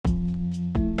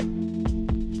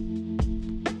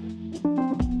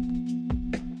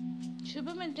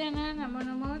Narayana Namo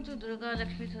Namo to Durga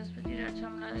Lakshmi Saraswati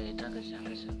Rachamla Rita Kasha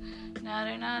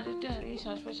Narayana Aditya Hari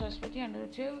Saraswati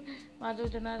Anuruchev Madhu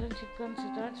Janardhan Chikran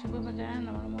Siddharth Shubhamadana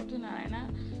Namo Namo to Narayana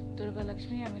Durga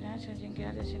Lakshmi Avinash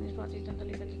Ajinkya Dashani Swati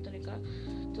Tantalika Titarika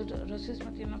to Rosis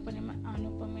Matina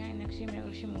Anupamya Nakshi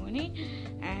Megashi Mohini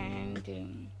and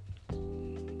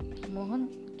Mohan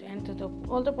and to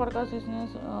all the podcast listeners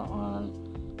are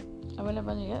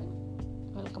available here.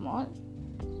 Welcome all.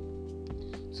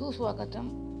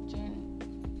 Suswagatam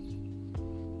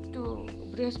to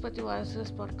Brihaspati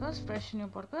Vara's podcast, fresh new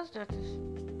podcast that is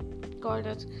called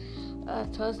as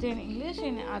Thursday in English.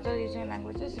 In other regional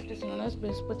languages, it is known as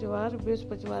Brihaspati Var,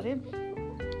 Brihaspati Vare,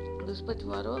 Brihaspati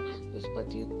Varo,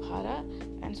 Brihaspati Bhara,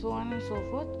 and so on and so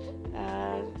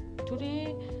forth.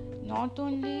 Today, not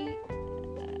only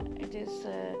it is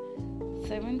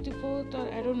 74th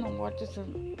or I don't know what is the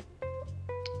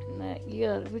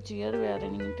year, which year we are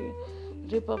running into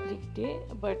Republic Day,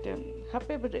 but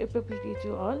happy Republic Day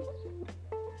to all.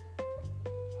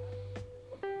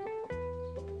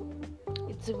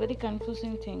 It's a very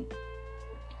confusing thing.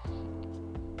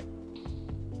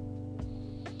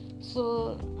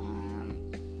 So,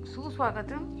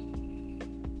 Suswagatam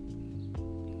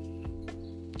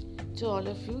to all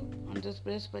of you on this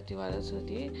Brihaspati Vara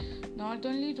day. Not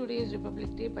only today is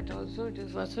Republic Day, but also it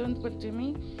is Vasant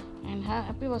Panchami, and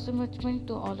happy Vasant Panchami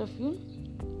to all of you.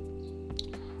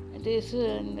 This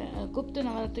Gupta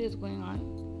Navaratri is going on.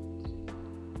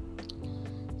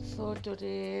 So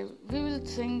today we will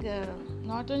sing,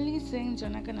 not only sing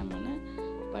Janaka Namana,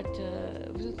 but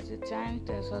we'll chant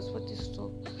Saraswati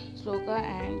Sloka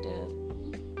and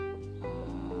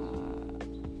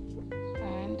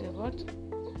what?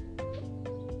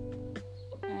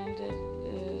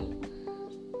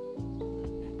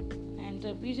 And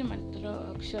the Bija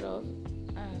Mantra Akshara of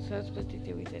Saraswati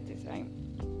Devi at this time.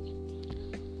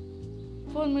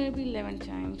 For maybe 11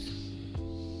 times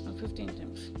or 15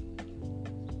 times.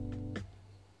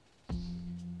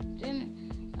 Then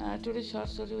today's short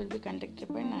story will be conducted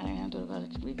by Narayana Durga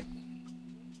Lakshmi.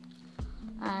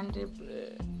 And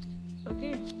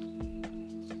okay.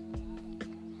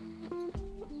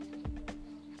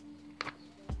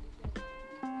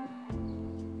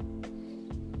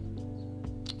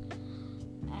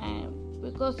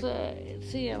 Because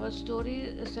see, our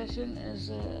story session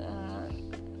is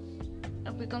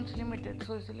becomes limited,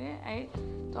 so I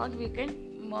thought we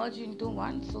can merge into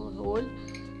one whole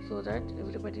so that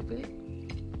everybody will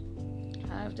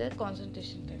have their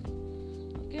concentration time.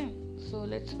 Okay, so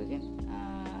let's begin.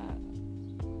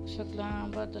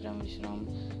 Shaklam Bhadram Vishram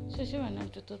Shashivanam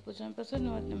Chaturpujam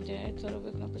Prasannavatnam Jayat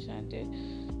Sarvavigna Prashante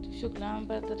Shuklam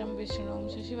Bhadram Vishram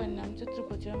Shashivanam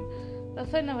Chaturpujam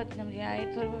Prasannavatnam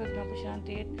Jayat Sarvavigna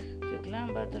Prashante Shuklam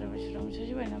Bhadram Vishram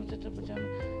Shashivanam Chaturpujam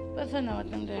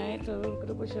Prasannavatnam Jayat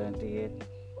Sarvavigna Prashante.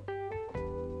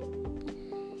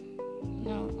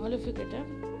 Now all of you get up.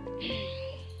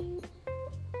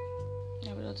 I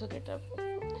will also get up.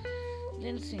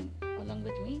 Then sing along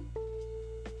with me.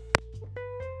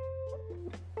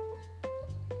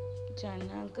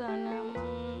 Janaganam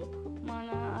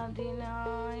Mana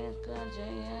Adhinayaka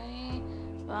Jayai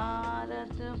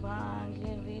Bharat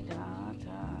Bhagya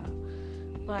Vidhata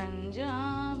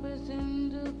Punjab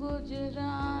Sindhu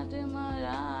Gujarat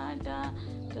Maratha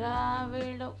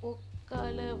Dravida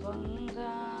Ukkal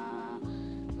Vanga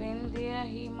Vindhya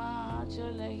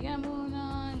Himachala Yamuna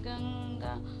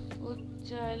Ganga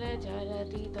Uchala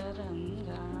Jarati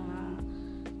Taranga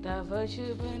Tava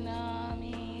Shubha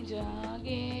Nami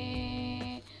Jage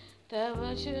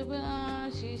Tava Shubha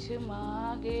Ashish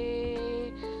Mage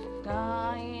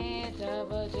Gaye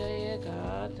Tava Jaya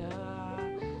Gatha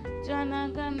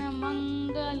Janagana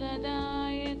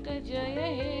Mangaladayaka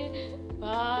Jaya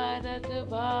Bharat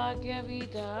Bhagya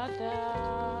Vidhata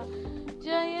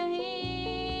Jaya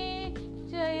He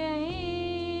Jaya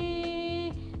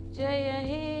He Jaya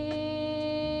He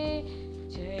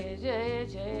Jaya Jaya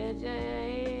Jaya Jaya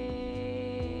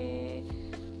He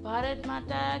Bharat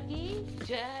Mata Ki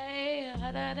Jai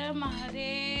Har Har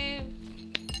Mahadev.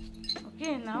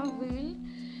 Okay, now we will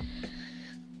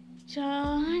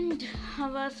chant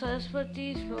our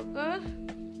Saraswati slokas,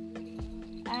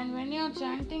 and when you are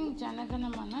chanting Janagana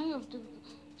Mana, you have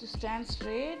to stand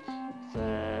straight,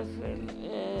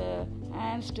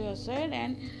 hands to your side,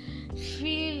 and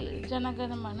feel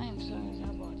Janagana Mana inside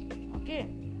your body. Okay.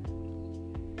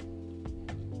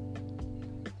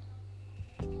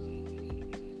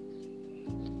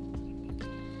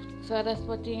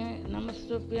 Saraswati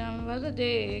Namastubhyam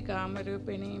Vasade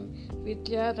Kamarupini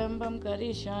Vidyadambam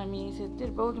Karishami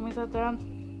Sittir Baudhmitata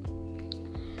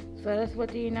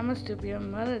Saraswati नमस्तुभ्यं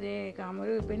वरदे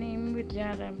कामरूपिणीं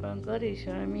विद्यारम्भं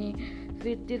करिष्यामि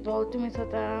सिद्धिर्भवतु मे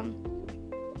सदा।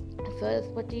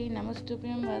 सरस्वती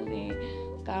नमस्तुभ्यं वरदे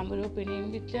कामरूपिणीं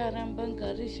विद्यारम्भं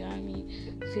करिष्यामि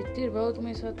सिद्धिर्भवतु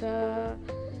मे सदा।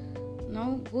 Now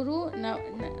Guru,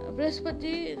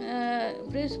 Brihaspati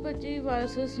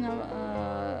versus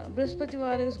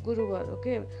Brihaspativar is Guruvar.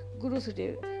 Okay, Guru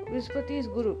Day. Brihaspati is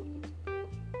Guru.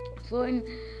 So in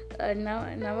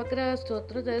Navagraha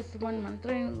Stotra there is one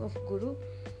mantra of Guru.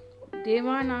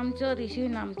 Deva Namcha Rishi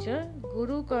Namcha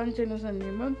Guru Kanchana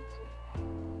Sannimam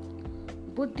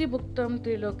Buddhi Bhuktam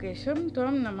Trilokesham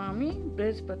Tvam Namami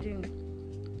Brihaspati.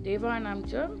 Deva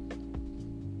Namcha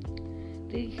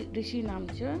Rishi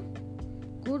Namcha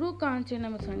Guru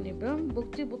Kanchanam Sannibram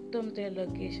Bhukti Bhuktam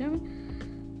Trilokesham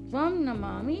Tvam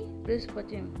Namami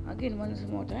Brihaspati. Again once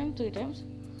more time, 3 times.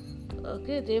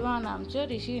 Okay, Deva Namcha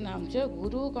Rishi Namcha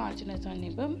Guru Kanchana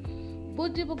Sannibam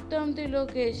Buddhi Bhuktam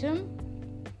Trilokesham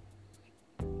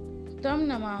Tvam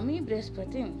Namami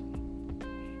Brihaspati.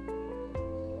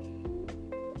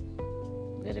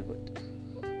 Very good.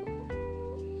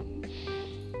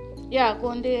 Ya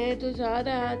Kunde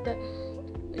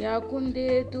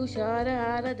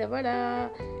Tushara Davada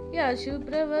Ya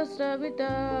Shubhra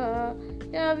Vasravita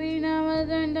Ya Veena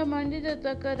Vadanda Mandita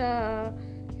Takara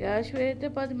Ya Shweta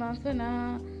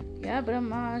Padmasana Ya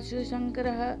Brahma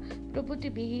Shankara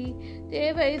Prabhutibihi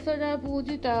Devai Sada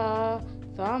Pujita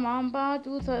Samam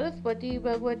Patu Saraswati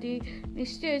Bhagavati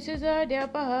Nishtesha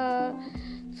Sadhyapaha.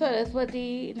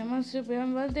 Saraswati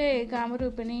Namaskubhyam Vade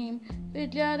Kamarupani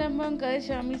Vidyarambam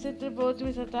Karishami Siddhirभवतु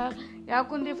मे सदा.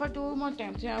 Yakunde for 2 more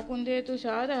times. Yakunde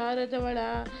Tushara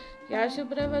Haradavada Ya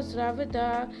Shubhra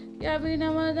Vasravita Ya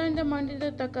Veena Vadanda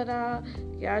Mandita Takara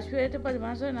Ya Shweta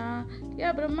Padmasana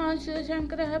Ya Brahma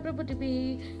Shankara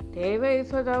Prabhutibihi Devai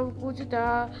Sada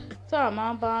Pujita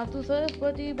Sama Patu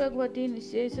Saraswati Bhagavati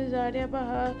Nishesha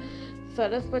Sadhyapaha.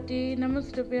 Saraswati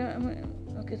Namaskubhyam.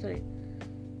 Okay, sorry.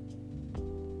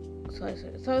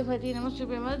 Saraswati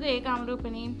Namaskubhyam Vade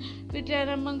Kamarupani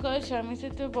Vidyarambam Karishami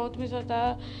Siddhirभवतु मे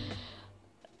सदा.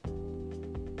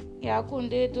 Ya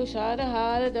Kunde Tushara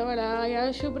Haradavada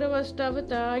Ya Shubhra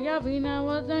Vasravita Ya Veena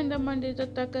Vadanda Mandita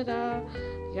Takara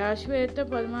Ya Shweta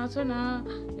Padmasana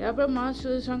Ya Brahma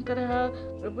Shankara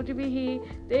Prabhutibihi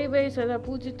Devai Sada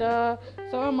Pujita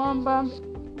Samamba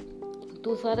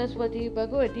Tu Saraswati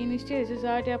Bhagavati Nishchesha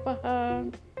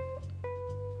Sadhyapaha.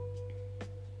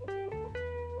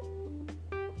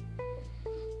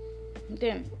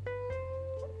 Then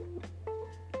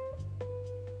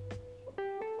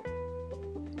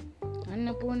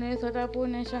Annapurne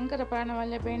Satapurne Shankara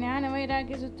Pranavallape Jnana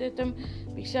Vairagya Siddhartham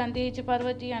Bhikshanti Cha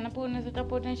Parvati. Annapurne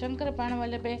Satapurne Shankara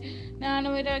Pranavallape Jnana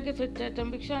Vairagya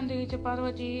Siddhartham Bhikshanti Cha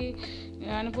Parvati.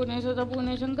 Annapurne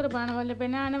Satapurne Shankara Pranavallape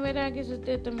Jnana Vairagya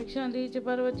Siddhartham Bhikshanti Cha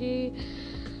Parvati.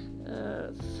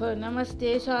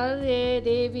 Namaste Sharade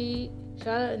Devi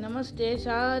Namaste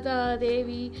Sharada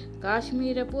Devi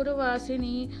Kashmira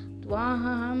Purvasini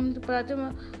Tvaham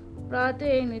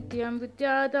Prate Nityam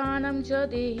Vidyadanam Cha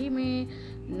Dehi Me.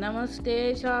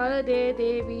 Namaste Sharade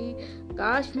Devi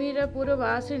Kashmira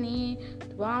Purvasini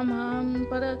Tvamham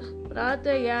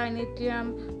Prataya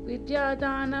Nityam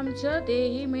Vidyadanam Cha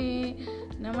Dehi Me.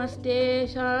 Namaste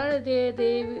Sharade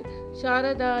Devi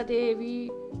Sharada Devi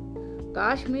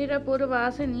Kashmira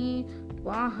Purvasini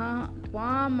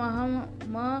Tvamaham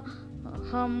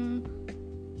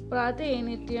Prate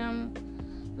Nityam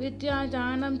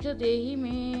Vidyadanam Cha Dehi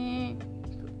Me.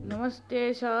 Namaste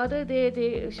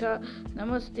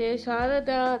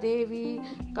Sharada Devi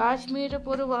Kashmira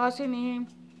Purvasini.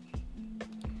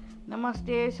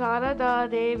 Namaste Sharada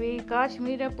Devi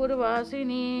Kashmira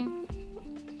Purvasini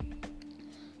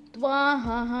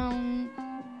Tvaham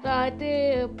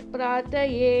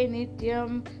Prataye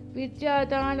Nityam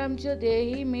Vidyadanam Cha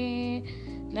Dehi Me.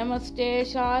 Namaste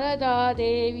Sharada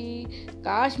Devi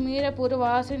Kashmira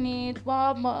Purvasini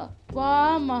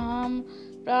Tvamaham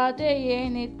Prataye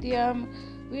Nityam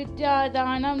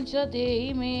Vidyadanam Cha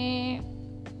Dehi Me.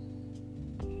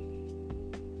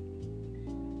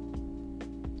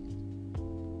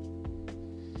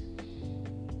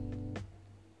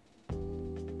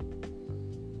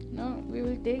 Now we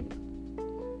will take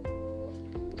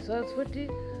Saraswati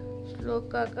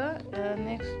shloka का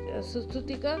next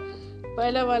स्तुति का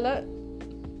पहला वाला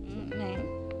नहीं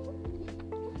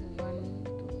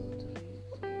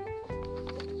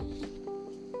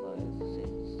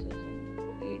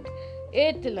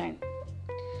 8th line.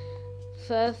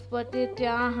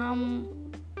 सरस्वतीत्याहं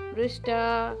पृष्टा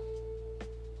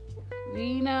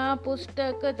वीणा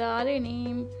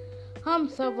पुस्तकधारिणीं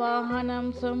हंसवाहनं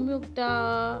संयुक्ता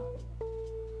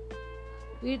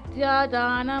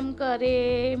विद्यादानं करे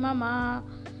मम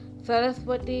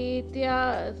सरस्वतीत्यायं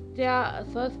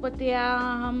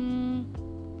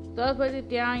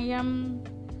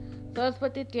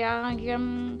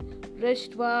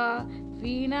दृष्ट्वा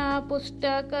वीणापुस्तकधारिणी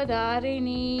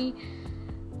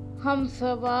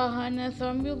हंसवाहन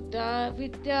संयुक्ता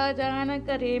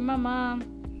विद्यादानकरे मम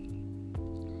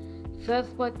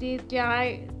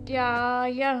सरस्वतीत्यायं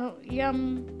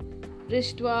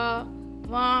दृष्ट्वा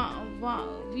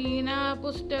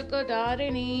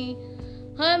वीणापुस्तकधारिणी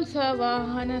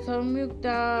हंसवाहन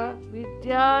संयुक्ता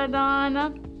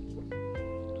विद्यादानकरी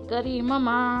मम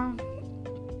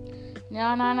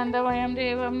ज्ञानानन्दमयं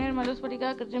देवं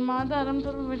निर्मलस्फटिकाकृतिम् आधारं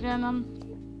सर्वविद्यानां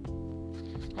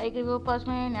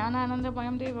हयग्रीवोपास्महे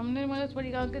ज्ञानानन्दमयं देवं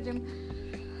निर्मलस्फटिकाकृतिम्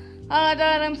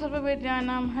आधारं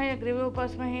सर्वविद्यानां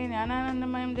हयग्रीवोपास्महे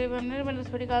ज्ञानानन्दमयं देवं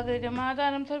निर्मलस्फटिकाकृतिम्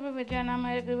आधारं सर्वविद्यानां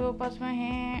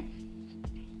हयग्रीवोपास्महे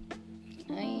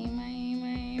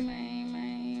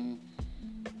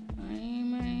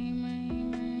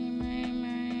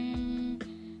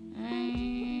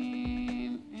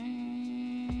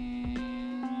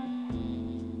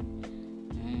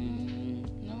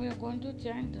going to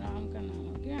chant Ram ka naam,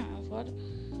 okay, for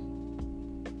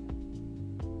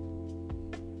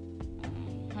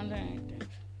 108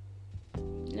 times.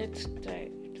 Let's try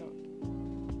it out.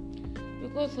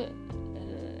 Because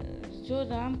जो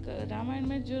रामायण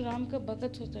में जो राम का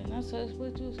भगत होता है ना,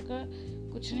 सरस्वती उसका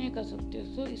कुछ नहीं कर सकते,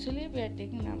 तो इसलिए वी आर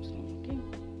टेकिंग नाम से, okay.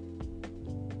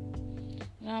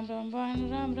 Ram Ram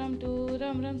 1, Ram Ram 2,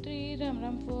 Ram Ram 3, Ram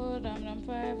Ram 4, Ram Ram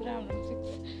 5, Ram Ram 6,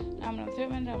 Ram Ram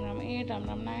 7, Ram Ram 8, Ram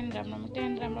Ram 9, Ram Ram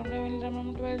 10, Ram Ram 11, Ram Ram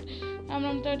 12, Ram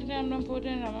Ram 13, Ram Ram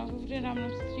 14, Ram Ram 15, Ram Ram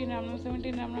 16, Ram Ram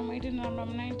 17, Ram Ram 18, Ram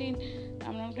Ram 19,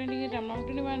 Ram Ram 20, Ram Ram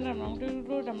 21, Ram Ram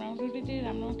 22, Ram Ram 23,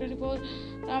 Ram Ram 24,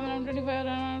 Ram Ram 25,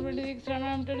 Ram Ram 26, Ram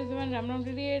Ram 27, Ram Ram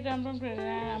 28, Ram Ram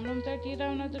 29, Ram Ram 30,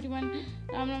 Ram Ram 31,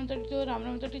 Ram Ram 32, Ram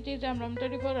Ram 33, Ram Ram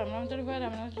 34, Ram Ram 35,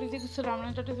 Ram Ram 36, Ram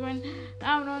Ram 37,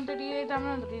 Ram Ram 38, Ram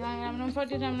Ram 39, Ram Ram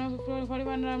 40, Ram Ram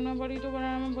 41, Ram Ram 42,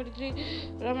 Ram Ram 43,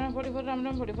 Ram Ram 44, Ram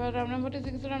Ram 45, Ram Ram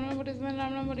 46, Ram Ram 47,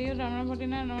 Ram Ram 48, Ram Ram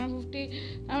 49, Ram Ram 50,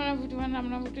 Ram Ram 51, Ram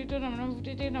Ram 52, Ram Ram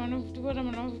 53, Ram Ram 54, Ram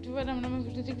Ram 55, Ram Ram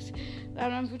 56, Ram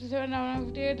Ram 57, Ram Ram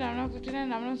 58, Ram Ram 59,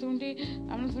 Ram Ram 70,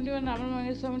 Ram Ram 71, Ram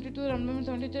Ram 72, Ram Ram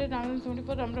 73, Ram Ram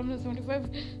 74, Ram Ram 75,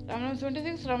 Ram Ram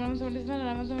 76, Ram Ram 77,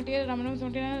 Ram Ram 78, Ram Ram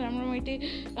 79, Ram Ram 80,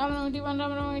 Ram Ram 81,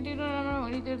 Ram Ram 82, Ram Ram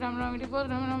 83, Ram Ram 84,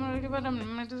 Ram Ram 85, Ram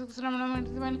Ram 86, Ram Ram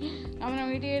 87, Ram Ram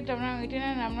 88, Ram Ram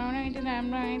 89, Ram Ram 90,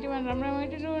 Ram Ram 81, Ram Ram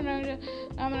 82,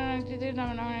 Ram Ram 93, Ram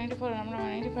Ram 94, Ram Ram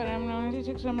 95, Ram Ram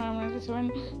 96, Ram Ram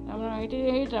 97, Ram Ram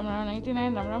 88, Ram Ram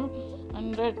 99, Ram Ram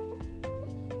 100,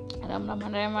 Ram Ram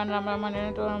 101, Ram Ram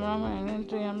 102, Ram Ram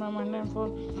 103, Ram Ram 104,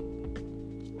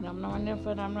 Ram Ram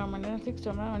 105, Ram Ram 106,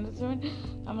 Ram Ram 107,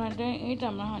 Ram Ram 108,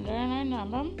 Ram Ram 109,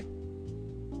 Ram Ram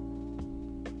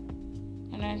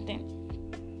 110.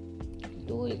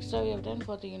 2 extra we have done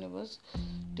for the universe,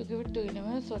 to give it to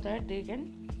universe so that they can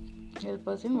help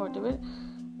us in whatever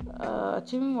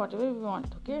achieving whatever we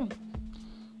want, okay.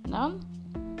 Now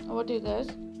over to you guys,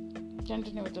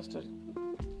 continue with the story.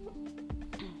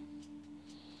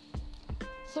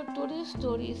 So today's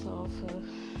story is of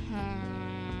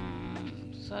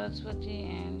Saraswati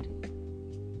and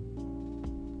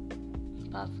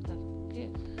Bhaskar, okay.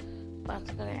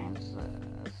 Bhaskar and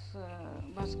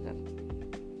Bhaskar.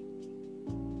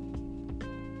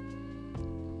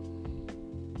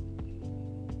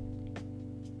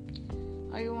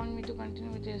 You want me to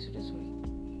continue with the yesterday's story?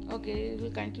 Okay,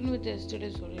 we'll continue with the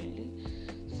yesterday's story only.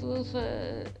 So,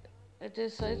 the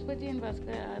Saraswati and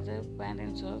Bhaskar are the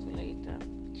parents of Lalita,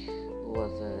 who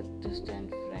was a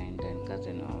distant friend and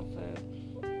cousin of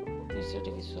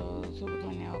yesterday we saw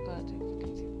Subramanya Aukad, you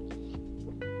can see.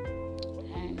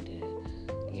 And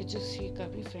ये जो सी का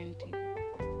भी friend थी.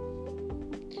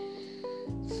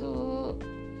 So,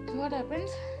 what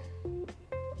happens?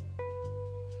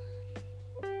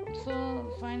 So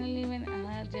finally, when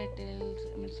Radha tells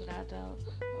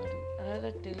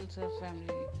her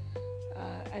family,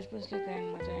 especially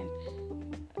grandmother, and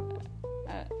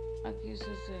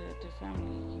accuses the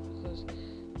family because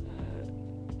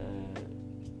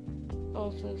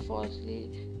of falsely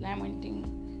lamenting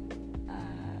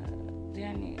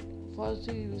their name,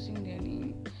 falsely using their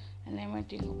name and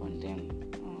lamenting upon them.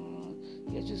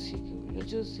 Yajusi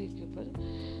keeper.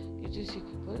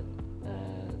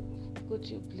 Could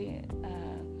you play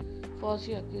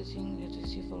falsely accusing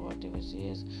Yajusi for whatever she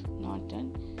has not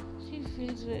done? She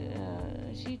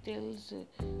tells her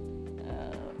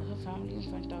family in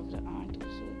front of the aunt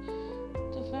also.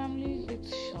 The family gets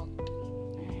shocked,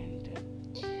 and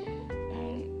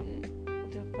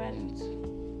the parents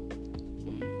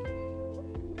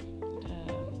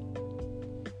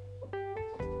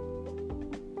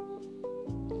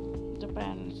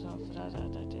parents of Radha,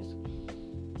 that is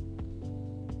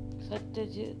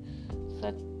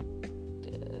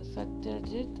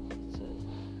Satyajit.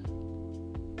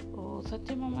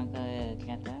 सत्य मामा का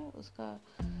क्या था, उसका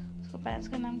parents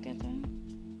का नाम क्या था,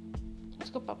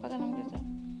 उसका पापा का नाम क्या था?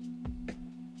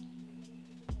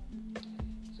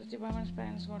 सत्य Mama's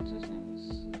parents, what's his name?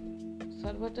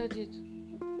 Sarvatajit.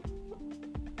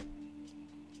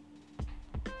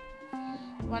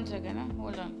 One second,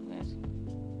 hold on guys.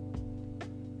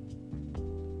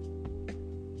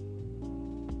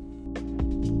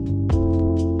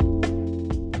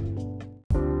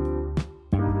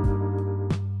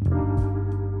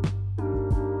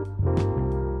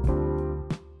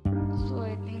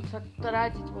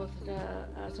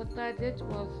 Satyajit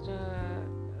was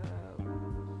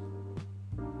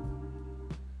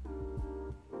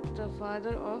the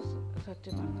father of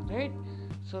Satyamana, right?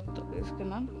 So इसका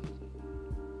नाम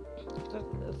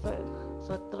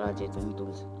Satyajit and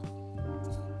Tulsi.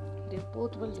 They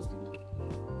both were looking at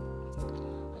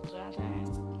Radha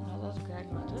and Radha's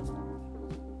grandmother,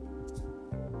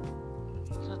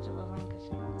 Satyabhaman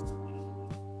Krishna.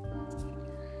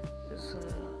 This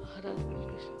Hara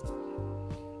Krishna.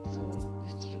 So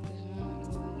Mr. Krishna,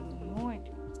 no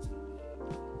idea.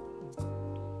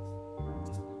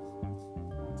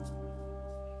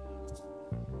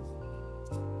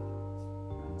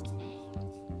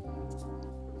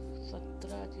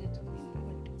 Satyajit,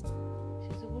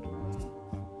 she's a good woman.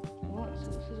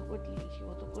 She's a good lady. She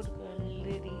was a good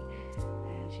lady,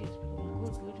 and she's become a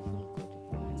good, beautiful, good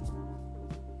woman.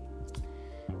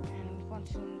 And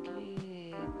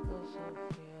unfortunately, because of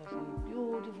her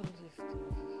beautiful sister,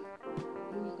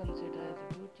 who we consider as a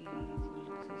beautiful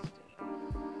sister,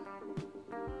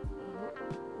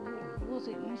 who was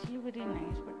initially very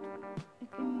nice, but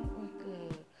लेकिन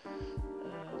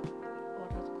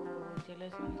औरत को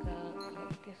jealousy का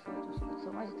के साथ उसको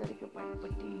समझदारी के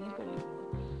पट्टी नहीं करनी पड़ी,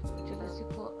 जेलसी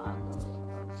को आग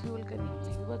फ्यूल करने के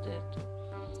लिए वो there too.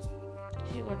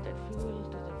 She got that fuel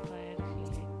to the fire. She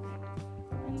liked that,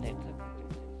 and that's it.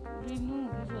 We know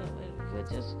we were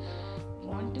just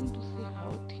wanting to see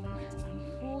how things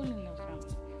unfold in the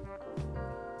family.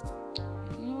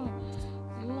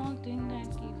 You all think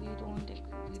that we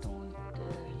don't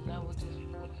love this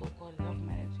so-called love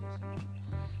marriages.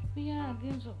 We are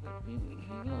against of it. We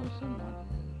were also not.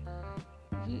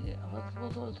 Ours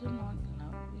was also not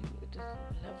love.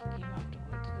 Love came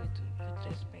afterwards with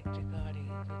respect regarding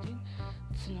everything.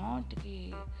 It's not that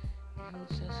you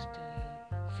just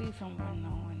see someone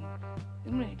now and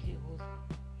immediately goes.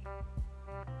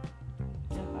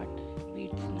 Your heart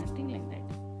beats, nothing like that.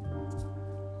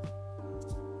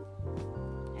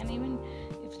 And even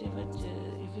if they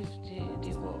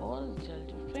were all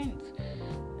childhood friends,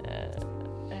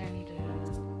 and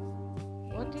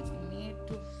what it made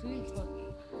to feel for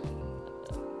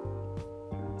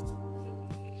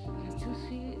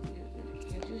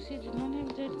she did not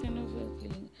have that kind of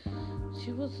feeling.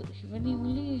 She was, when she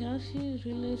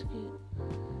realized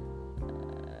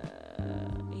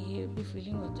कि ये भी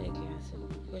feeling होता है क्या ऐसे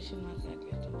question mark आ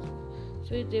गया था,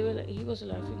 so he was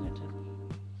laughing at her.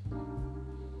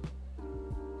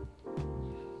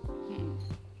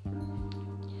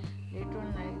 Later on,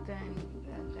 Narita and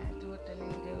they were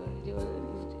telling,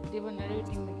 they were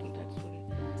narrating me to that story,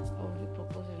 how he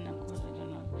proposed in a college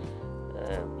and all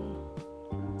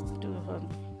to her,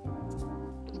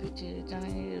 which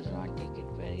Janani does not take it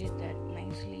very that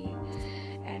nicely,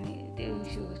 and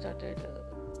she started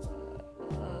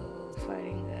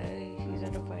firing. She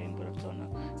started firing bullets on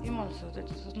him also. That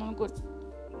was not good.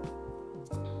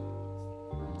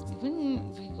 Even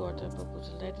we got a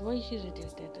proposal, that why she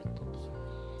rejected that proposal.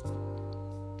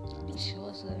 She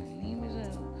was her name is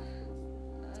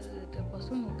the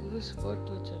person who gives birth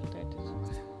to a child, that is.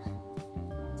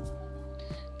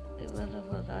 Even of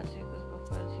her Rajshekhar's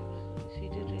profile,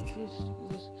 she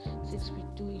was 6 feet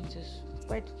 2 inches,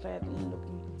 quite fat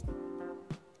looking.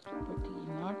 But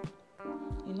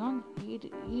he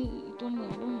told me, I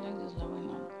don't like this love and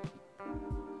all.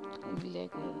 I be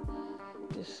like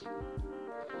this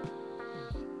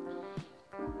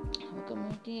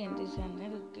community and this and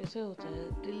that. कैसे होता है,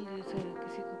 दिल से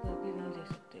किसी को करके नहीं ले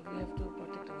सकते. We have to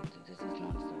protect our this is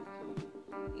not fair.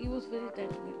 He was very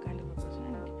that kind of a person,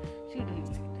 and she didn't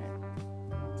like that.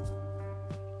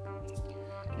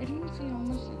 Let me see how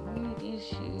many days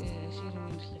she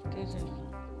remains like this, and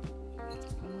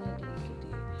how many days did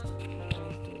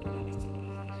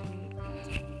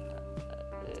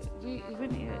they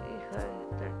even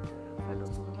that fellow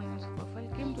Subramanian's profile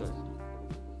came to us.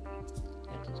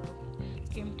 That is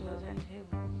came to us and hey,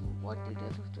 what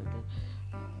details of children?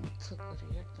 It's a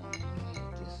career time.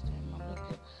 This time I'm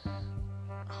like,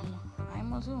 I'm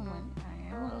also a woman. I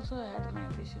have also had my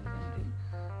ambitions and dream.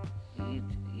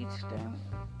 Each time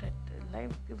that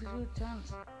life gives you a chance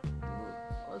to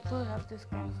also have this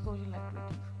kind of social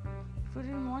activities. If you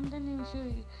didn't want, then you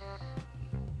should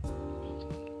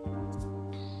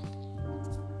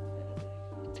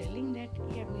telling that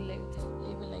yeah we live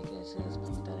like a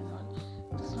sprinter and all.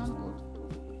 It's not good.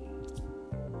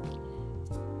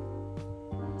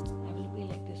 I will be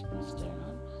like this sprinter and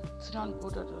all. It's not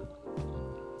good at all.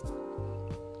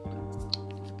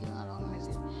 It's giving a wrong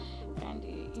message. And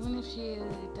even if she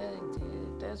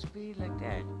does be like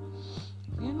that,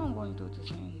 we are not going to do the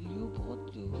same. You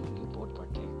both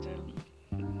protect them.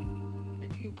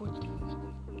 You both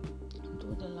do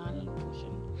the learning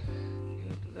portion.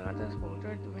 Radha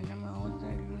spotted when I was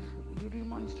there, you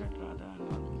demonstrate Radha and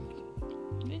all.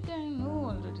 Which I know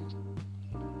already.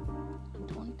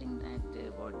 Don't think that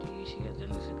what she has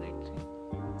done is a great thing.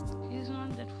 She's not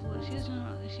that fool.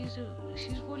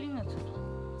 She's fooling herself.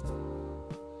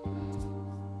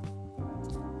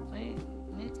 By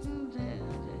making the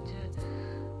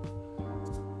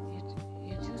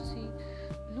Yajusi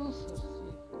lose her.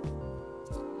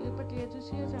 But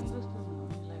Yajusi has understood now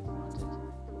in life what is it.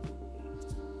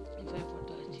 If I were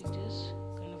to achieve this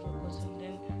kind of a person,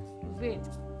 then wait.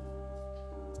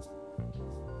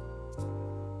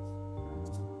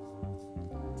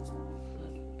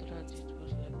 Rajit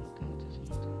was like looking at his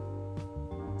mother.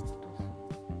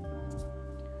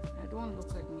 Don't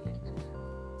look at me like this.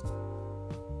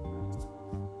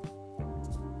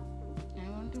 I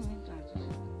want to meet Rajesh.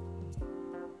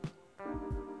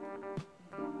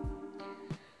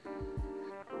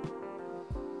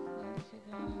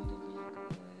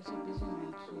 Is a busy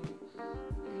man, so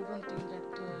you don't think that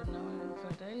now I'm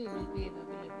fertile, he will be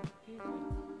available. Okay,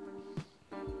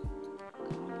 fine.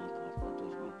 Come on,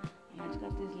 and I've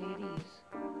got these ladies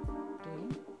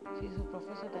doing. She's a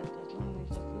professor that as long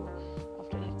as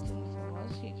after lecturing for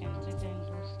us, she can sit and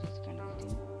do this kind of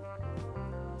thing.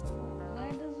 Why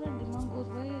does the demand goes?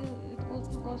 Why it goes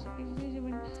to gossiping?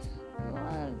 When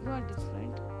you are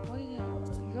different. Why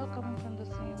you are coming from the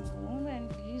same home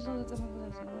and he's also coming from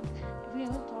the same home. If we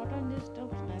ever thought on this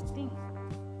stuff, nothing.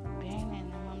 Pain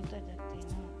and Mamta Jati,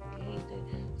 okay,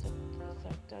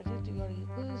 Sajid, your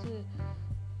ego is,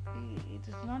 it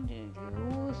is not you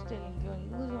telling, your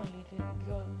ego is only telling,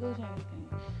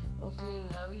 okay,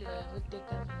 I will take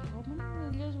care of it. How many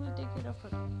villagers will take care of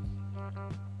it?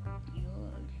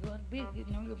 You are big, you're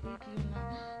big,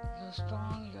 you're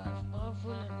strong, you're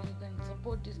powerful, and you can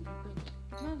support these people.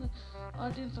 कितना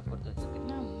audience support करके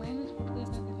कितना महीने support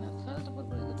करेगा कितना साल support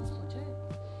करेगा तो सोचा है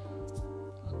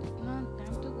और कितना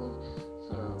टाइम तक वो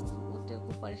तेरे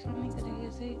को परेशान नहीं करेगी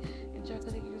ऐसे एंजॉय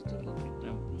करेगी उस तुमको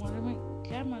कितना मालूम है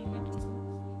क्या मालूम है तुमको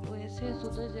वो ऐसे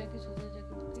सुधर जाएगी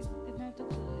कितना तक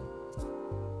सुधरेगी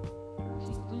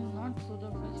she will not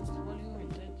सुधर पाए she will spoil your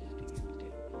entire destiny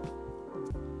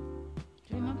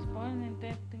she will not spoil an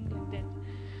entire thing like that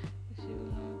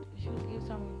she will give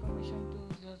some information to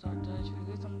your daughter, she will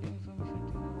give some information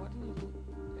to you. What will you do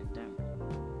at that time?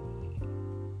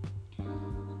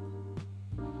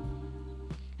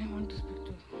 I want to speak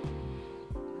to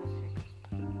Rashik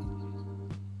and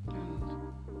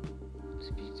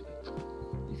speak.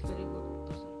 He's very good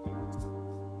person.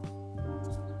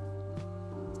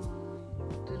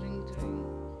 Drink.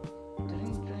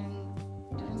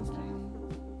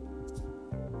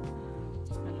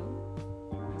 Hello?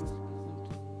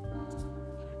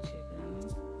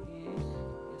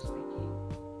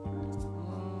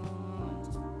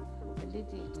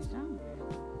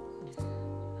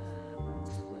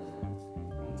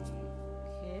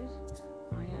 Yes,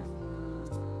 I am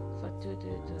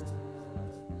frustrated.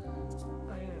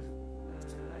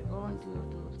 I want you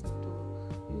to speak to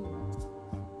you.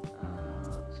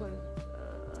 Sorry,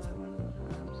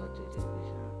 I'm frustrated,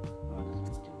 Krishna. I want to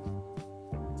speak to you.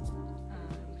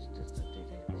 Mr.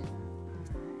 Frustrated Krishna.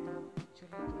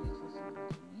 Actually, today is first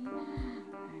to me,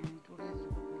 and today is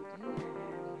Republic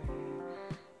Day.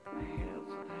 I have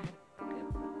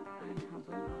an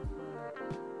humble of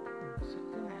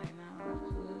Satyanarayana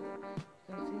also you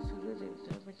can say Surya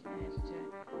Devata, but as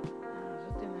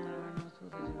Satyanarayana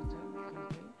Surya Devata we can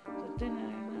say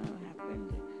Satyanarayana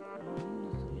happened morning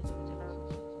of Surya Devata.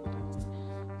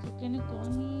 So can you call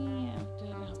me after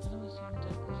half an hour soon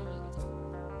that goes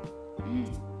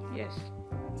yes.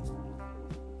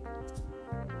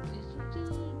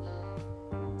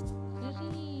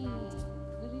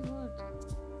 Very what?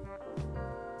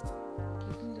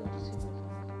 Keeping the receiver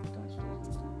from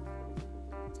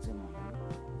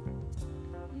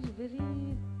he's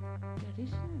very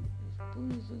traditional. Who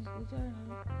is this Puja?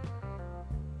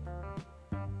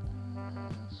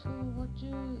 So what do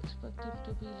you expect him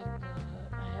to be like?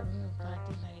 I having a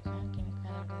party right now. Can you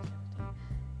call it or something?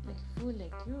 Like fool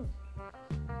like you?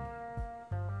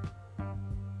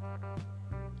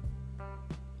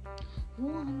 Who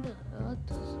on the earth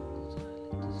does Puja like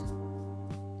this?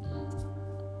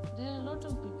 There are a lot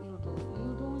of people who do.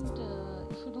 You don't.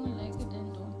 If you don't like it, then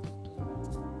don't do it.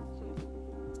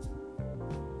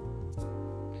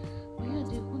 भैया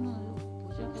देखो ना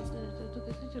पूजा करते रहते तो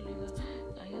कैसे चलेगा?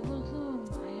 I have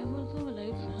also a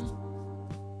life ना.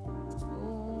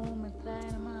 ओम मित्राय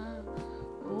नमः,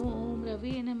 ओम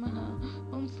रवि नमः,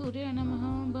 ओम सूर्य नमः,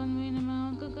 ओम भानुवे नमः,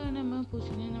 ओम गंगा नमः,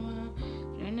 पूषणे नमः,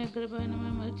 हिरण्यगर्भाय नमः,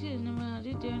 मर्त्य नमः,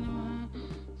 आदित्याय नमः,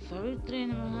 सावित्रे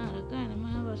नमः, अर्काय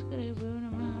नमः, भास्कराय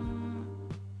नमः.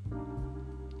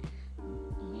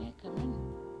 May I come in?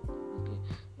 Okay.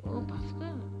 Oh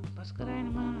Bhaskaraय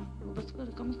नमः. Oh Bhaskar,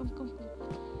 come.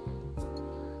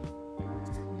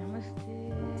 नमस्ते.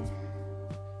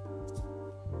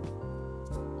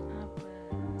 आप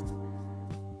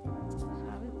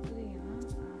सावित्री ना?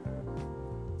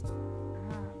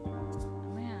 हाँ,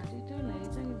 मैं आती तो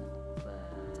लगता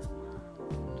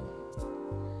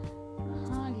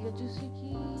हाँ ये जैसे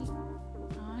कि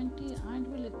आंट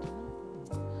भी लगती है ना.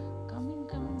 Come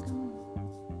in.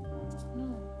 No.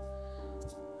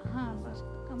 हाँ बस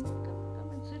come in,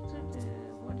 sit.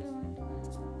 What do you want?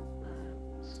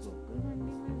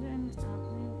 Subramanya में जान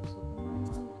आपने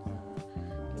सुब्रमण्य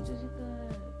जैसे का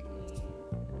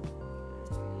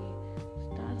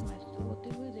स्टार मैच तो होते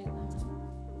हुए देखा ना.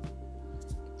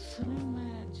 Excellent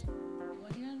match. Why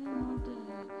are you not doing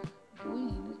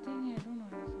anything? I don't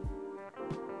understand.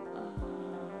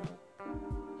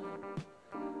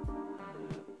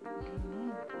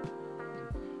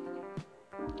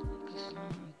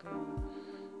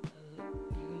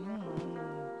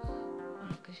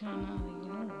 Krishna, you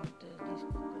know what these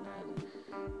people are.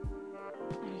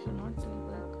 I should not tell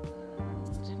back.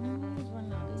 Generally, is one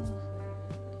lady.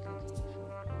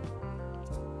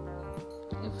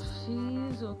 So if she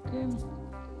is okay,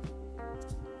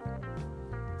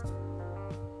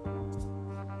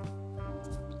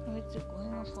 with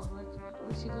going forward,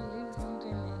 if she will leave him,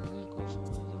 then he will go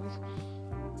forward.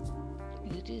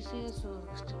 UTC is so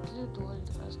strictly told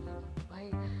us by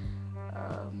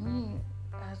me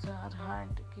as our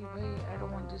hand कि भाई I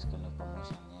don't want this kind of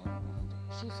promotion.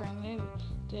 She finally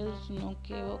tells no,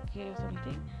 okay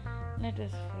something. Let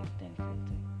us fail then.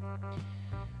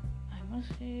 I must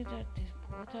say that these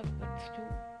both are guts to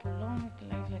pull on with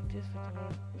life like this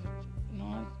with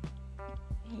not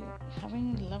having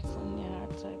love from their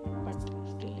heart side, but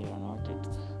still you are not yet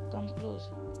come close.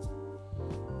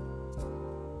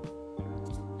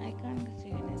 I can't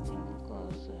say anything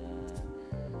because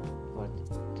what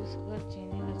this girl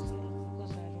changing herself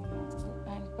because I don't know.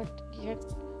 But yet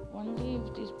one day if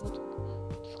these both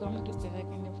come together, I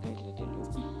can definitely tell you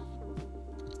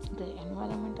the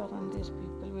environment around these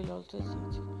people will also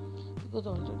change because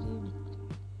already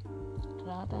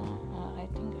Radha, I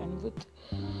think, and with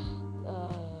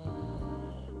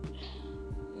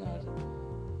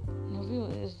Navyu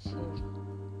is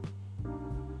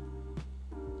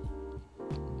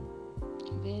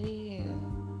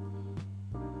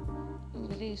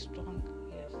very strong,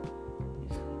 yes,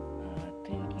 his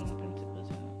thinking principles,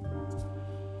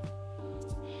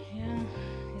 yeah,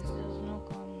 he does not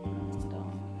come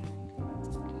down and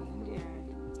to India.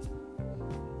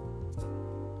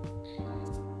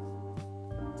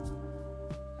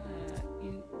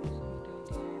 He's going to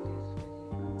India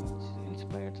and is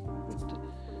very much inspired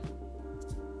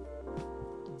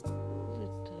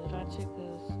with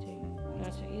Rajshekar's thing.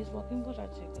 He's working for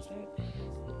Rajshekhar, right?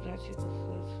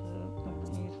 Rajshekar's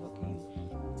company is working.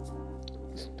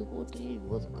 It's totally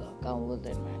was gaga over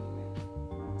that man.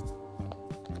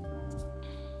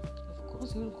 Of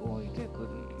course, he will go. He's a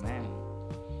good man.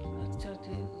 Acha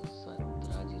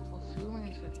Satrajit for a few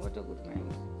minutes. What a good man.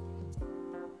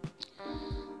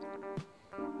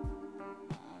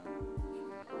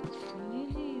 Finally,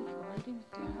 he called him.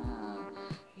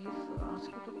 He's asked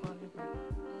you to call him back.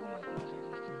 Oh my God.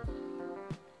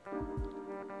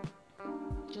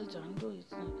 Chal jaan do, you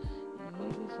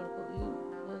maybe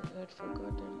had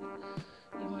forgotten.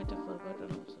 You might have forgotten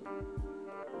also.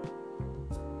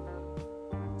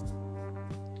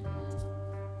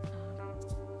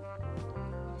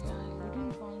 Yeah, you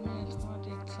didn't call me. I thought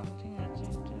it's something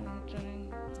urgent.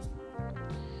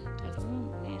 I don't know.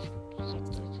 May I speak to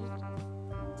Satyajit?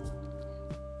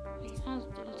 He has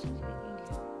Dilson speaking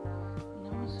here.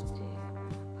 Namaste,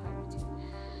 Bhaviji.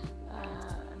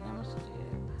 Namaste.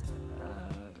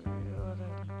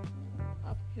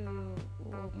 आपके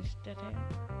वो Mr.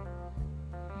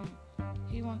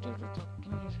 He wanted to talk to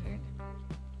me, right?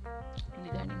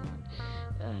 Regarding what?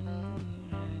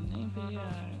 Maybe he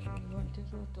wanted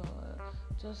to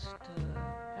just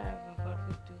have a word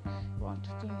with you. He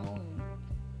wanted to know you.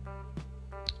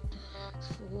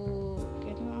 So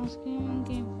can you ask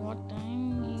him what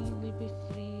time he will be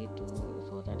free to,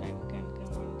 so that I can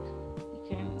come and he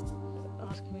can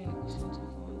ask me any questions if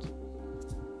he wants.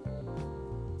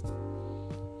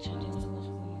 Chandini was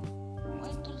going,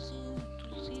 why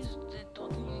Tulsi is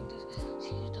talking like this?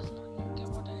 She does not care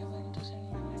what I have interest in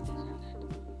my mind, this and that.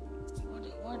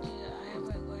 What I have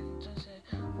got interest in?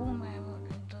 Whom I have got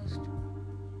interest?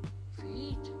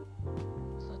 Wait.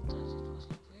 Satta, it was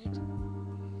like, wait.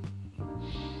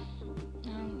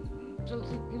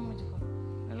 Tulsi, give me the phone.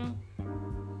 Hello?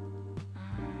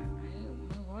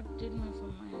 What did my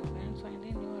parents find in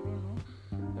you? I don't know.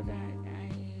 But I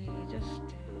just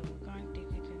can't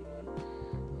take it anymore.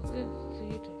 Okay,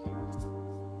 see it.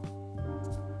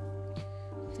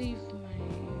 See if my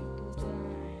puja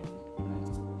and my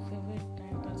favorite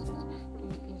time passes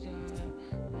doing puja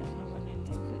Havan, and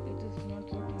if it is not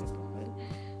suiting your profile,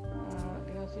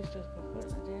 your sister's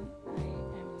profile, then I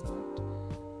am not.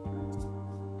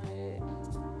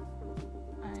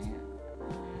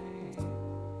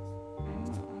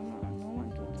 I'm no one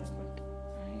to that, but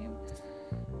I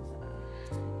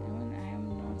am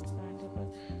not kind of a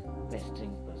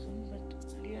pestering person, but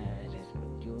yeah, I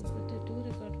respect you, but I do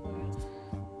regard for your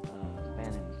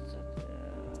parents,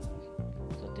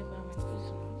 Satyabhama and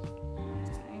Krishna.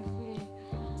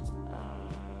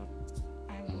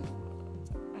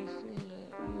 I feel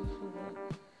you should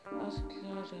ask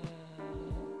your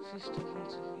sister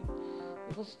once again,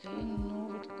 because telling no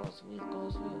would cause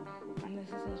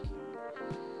unnecessary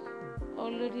trouble.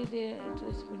 Already it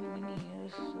has been many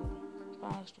years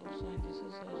past also, and this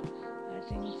is her, I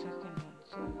think, second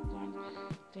one.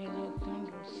 So you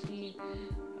can't see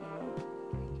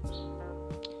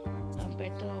a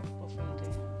better profile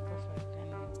than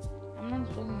I'm not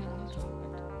doing wrong,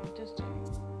 but I'm just telling.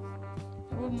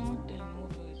 I would not tell no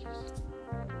to it.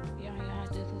 Yeah,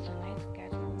 this is a nice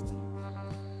catch for you.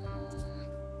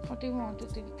 What do you want to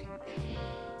think?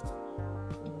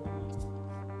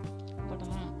 But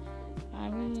I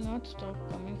will not stop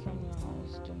coming from your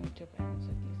house to meet your parents.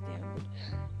 At least they are good.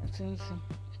 Since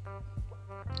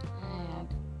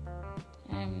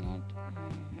I am not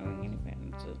having any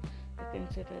parents, so I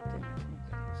consider them as my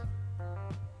parents.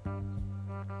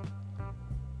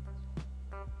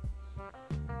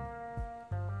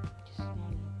 Just now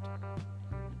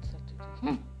looked at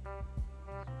Saturday.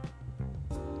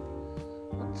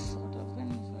 What sort of an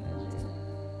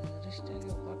rishta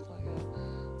you got for your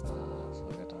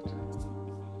daughter?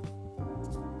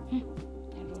 I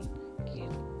don't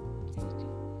care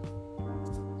anything.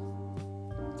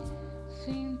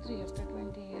 Same 3 after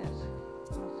 20 years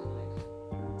of life.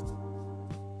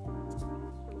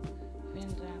 When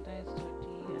Radha is 30,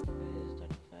 Advait is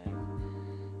 35,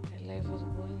 and life was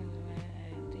going everywhere.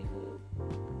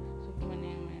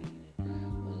 Subramaniam and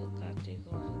also Karthik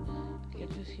also.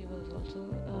 She was also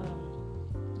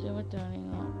they were turning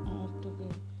out to be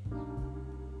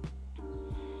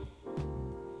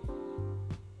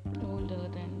older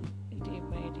than day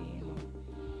by day,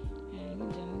 and even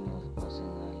Janani was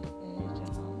passing her age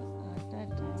and all. At that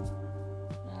time,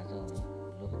 Radha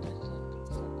looked at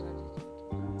Satta and said,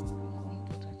 I'm going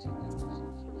to touch it.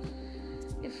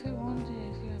 If you have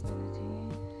anything to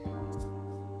tell,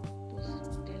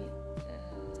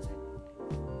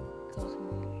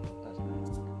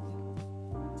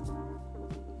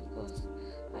 because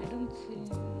I don't see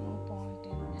no point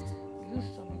in you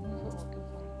stopping me for working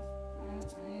for you.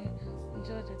 I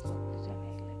enjoy that work which I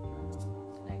like it.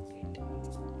 Not like him,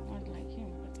 but like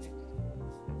it.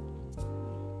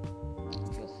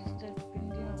 If your sister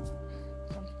pinned you up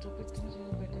some stupid things, you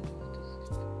better give it to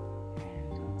sister.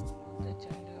 And the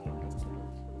child you have to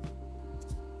love.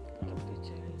 Love the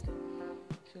child.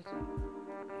 Future.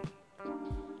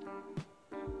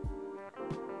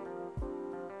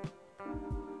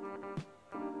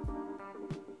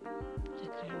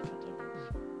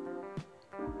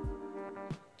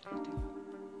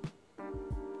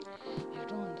 You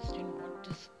don't understand what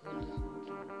this world is going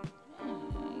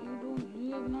to do.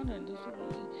 You have not understood.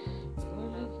 You are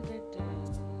like that.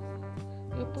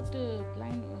 You put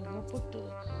blind. You put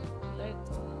like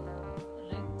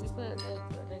people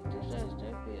like this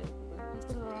type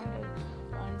people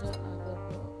around the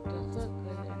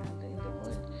circle and in the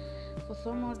world. For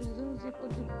some odd reasons, they put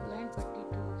the blind putty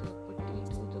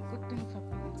to the good things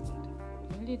happening in the world.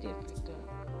 Only they reflect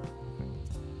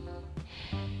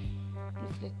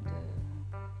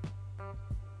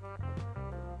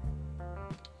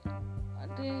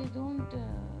they don't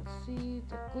see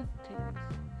the good things,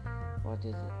 what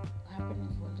is happening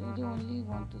for them. They only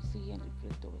want to see and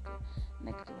reflect over the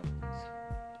negative aspects.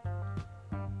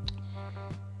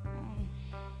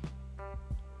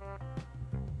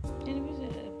 Anyways,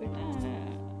 beta,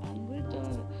 Anvit,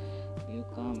 you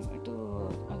come to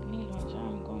Agni Launch.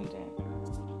 I'm going there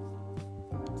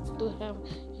to have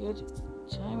your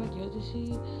chai with Yodashi,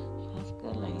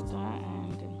 Bhaskar, Laita,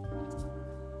 and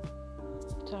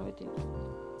Savitri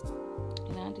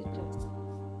and Aditya.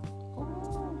 Oh,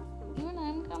 even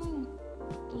I'm coming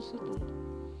to City.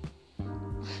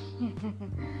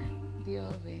 They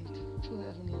all went to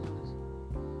Agni Launch.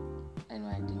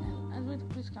 Inviting and Anvit,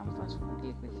 please come first.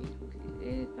 Quickly.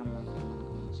 Hey, come on.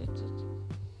 Sit.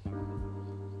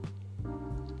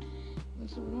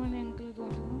 Mr. Subramanian uncle is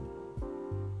going to go.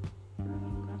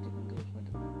 Karthik uncle is going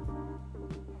to go.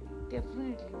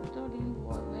 Definitely, without him,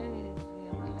 where is we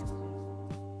have left?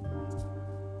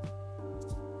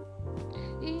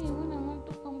 Hey, even I want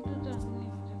to come to the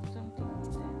something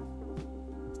like that.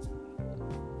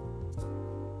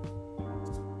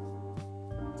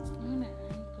 Even I'm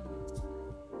coming.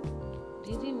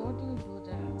 Didi, what do you do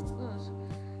there? Because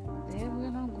there we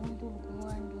are not going to go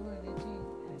and do anything.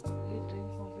 We drink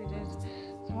coffee. There's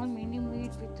small mini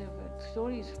meet with the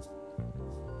stories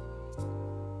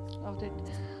of that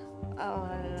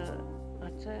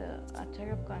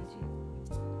Acharya Kanchi.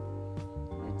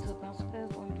 It's Bhaskar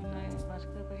is going to narrate.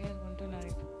 Bhaskar Bhaiya is going to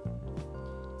narrate.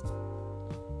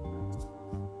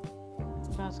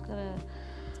 Bhaskar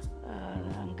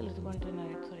uncle is going to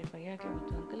narrate. Sorry, Bhaiya ke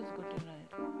bolte uncle is going to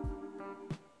narrate.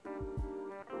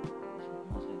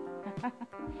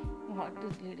 What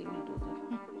this lady will do there.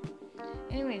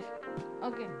 Anyways,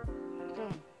 okay. So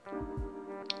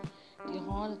they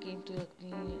all came to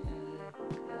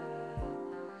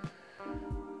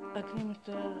Agni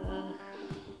Mr.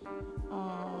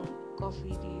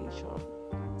 Coffee tea shop,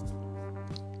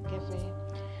 cafe,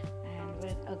 and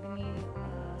with Agni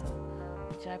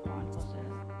chai point was a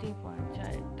tea point,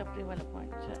 chai tapri wala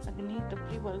point, Agni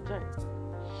tapri wala chai,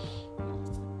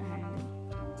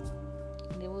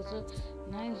 and there was a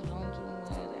nice lounge room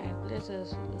and places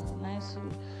nice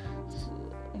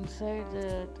inside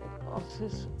the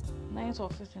office, nice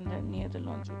office in the near the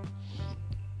lounge room.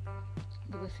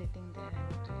 They were sitting there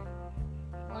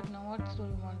and what now? What story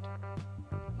you want?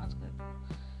 Bhaskar.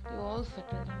 They all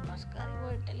settled in Bhaskar. You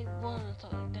were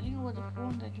telling over the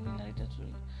phone that you will narrate a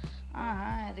story.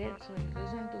 I read story.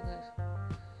 Listen to guys.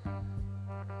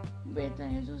 Beta,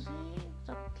 you to see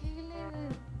सबके लिए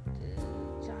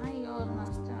चाय और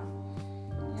नाश्ता.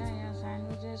 Yeah,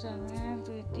 sandwiches are there.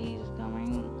 Tea is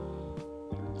coming.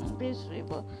 Pastry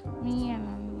for me and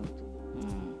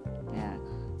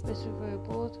pastry for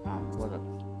both. Both.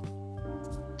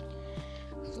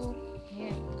 So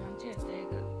yeah, Kanchi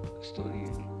एक story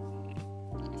है.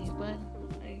 एक बार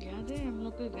याद है हम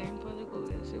लोग के grandfather को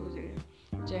ऐसे हो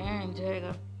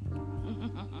जाएगा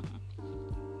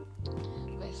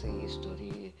वैसे ही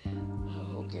story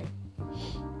हो गया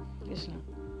कृष्णा.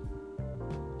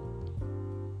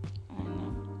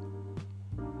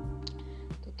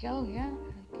 तो क्या हो गया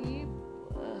कि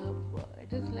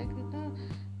it is like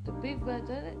the big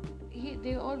brother,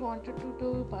 they all wanted to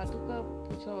do Paduka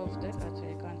Puja of that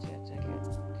Acharya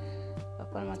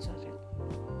Parmacharya.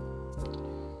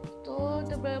 So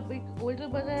the big older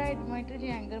brother had invited the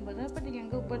younger brother, but the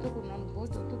younger brother could not go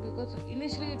to because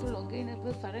initially it will again,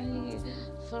 but suddenly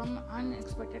some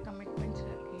unexpected commitments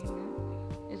came in.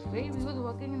 His way he was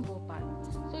working in Bhopal,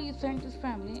 so he sent his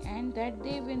family, and that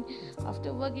day when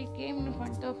after work he came in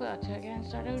front of Acharya and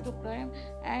started to cry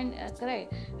and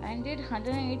did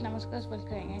 108 namaskars while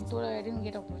crying and told her I didn't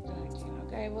get opportunity.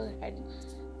 Okay,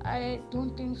 I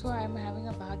don't think so. I'm having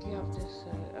a bhagya of this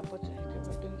opportunity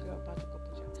by doing your Paduka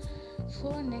Puja.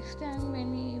 So next time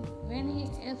when he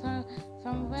is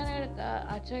somewhere at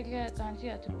Acharya Kanchi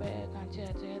Acharya,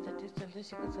 that is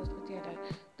Chandrasekhar Saraswati had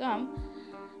come.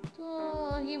 So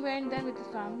he went there with his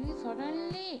family.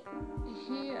 Suddenly,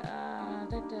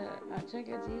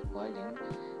 Acharya ji called him,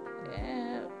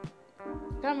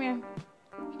 come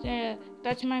here,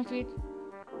 touch my feet,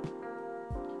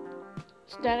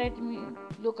 stare at me,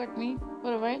 look at me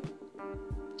for a while.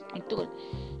 I told.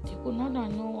 They could not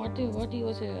know what he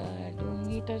was doing.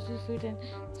 He touched his feet and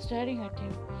staring at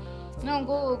him. Now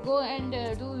go and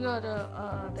do your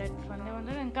that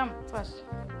Vandana and come first.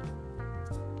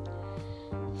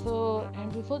 So,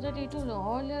 and before that he told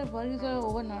all your worries are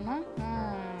over, Nana.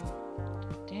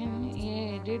 Then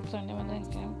he did Sunday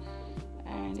and came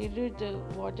and he did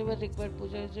whatever required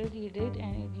puja he did,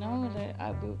 and now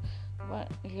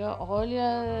all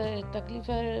your taklif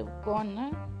are gone,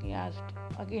 na? He asked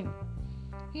again.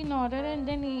 He nodded, and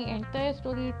then he entire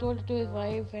story he told to his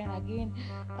wife and again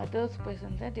others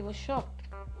present that they were shocked.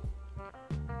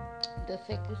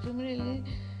 Similarly,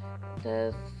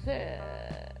 the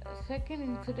second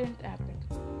incident happened.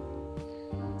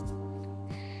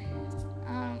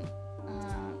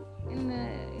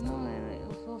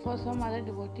 For some other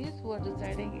devotees who are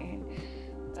residing in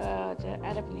the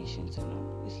Arab nations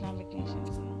and Islamic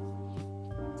nations.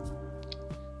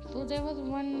 So there was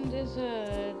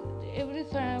every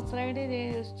Friday they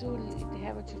used to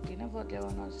have a chutti for their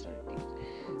own studies.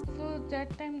 So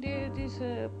that time these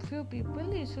few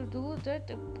people used to do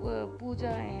that puja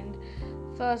and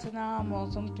sahasranam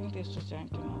or something they used to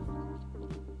chant.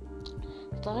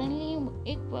 Suddenly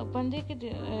एक बंदे के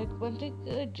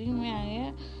dream में आया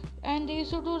and they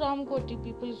used to do Ramkoti.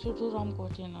 People used to do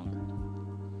Ramkoti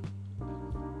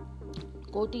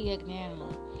Koti yagna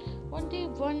one day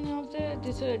one of the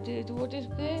devotees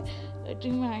के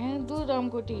dream में आया do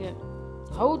Ramkoti hai.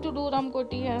 How to do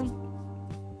Ramkoti hai?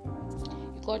 You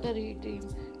got a dream.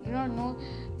 You don't know.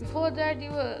 Before that you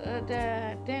were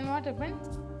then what happened?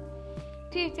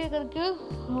 ठीक है करके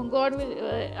God will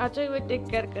Acharya will take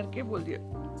care करके बोल दिया.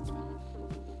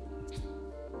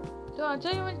 तो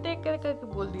आचार्य will take care करके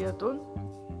बोल दिया तो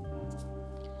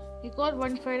he got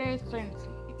one Friday his friends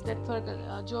that circle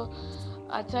जो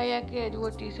आचार्य के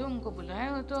डिवोटी से उनको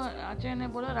बुलाया तो आचार्य ने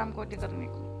बोला रामकोटी करने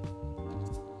को.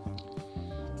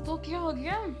 तो क्या हो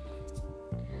गया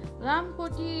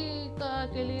रामकोटी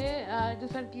के लिए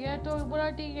डिसाइड किया तो बोला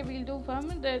ठीक है we'll do from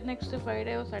the next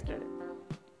Friday or Saturday.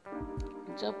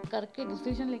 जब करके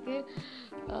डिसीजन लेके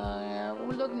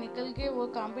वो लोग निकल के वो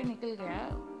काम पे निकल गया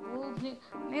वो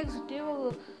नेक्स्ट डे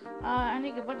वो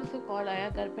आने के बाद उसे कॉल आया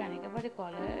घर पे आने के बाद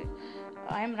कॉल आया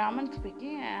I am Raman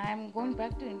speaking I am going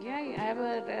back to India I have a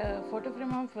photo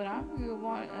frame of Ram you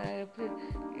want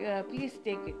please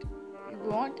take it you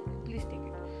want please take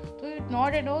it तो it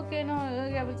noted okay no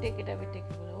I will take it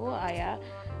वो आया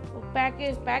pack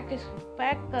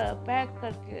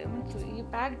करके he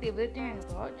packed everything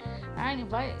and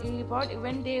bought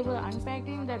when they were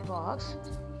unpacking that box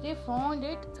they found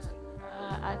it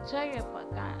आचार्य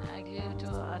जो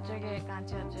आचार्य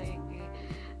कांचे आचार्य के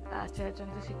आचार्य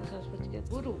चंद्रशेखर सरस्वती के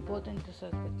गुरु बोधेंद्र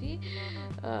सरस्वती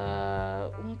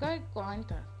उनका एक कॉइन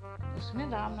था उसमें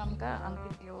राम नाम का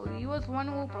अंकित किया he was one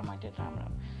who promoted Ram.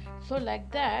 So like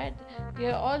that they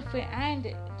all and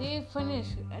they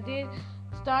finished they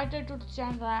started to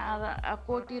chant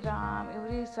Koti Ram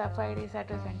every Friday,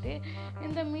 Saturday, Sunday.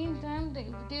 In the meantime,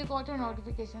 they got a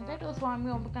notification that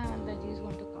Swami Omkananda ji is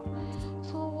going to come.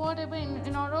 So what happened?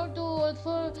 In order to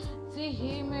also see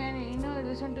him and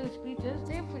listen to his speeches,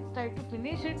 they tried to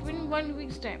finish it in 1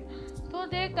 week's time. So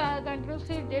they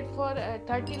continuously did for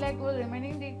 30 lakh was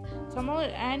remaining. Somehow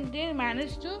and they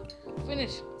managed to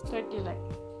finish 30 lakh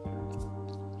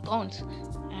counts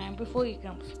and before he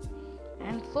comes.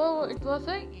 And so it was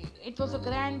a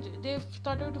grand. They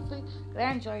started to feel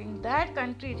grand joy in that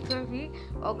country itself. We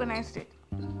organized it.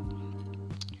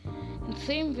 In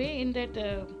same way, in that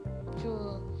जो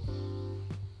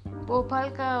भोपाल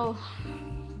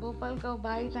का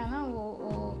भाई था ना वो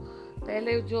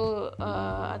पहले जो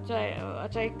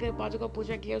अचाई के पाजों का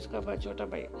पूजा किया उसका छोटा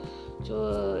भाई जो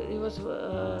he was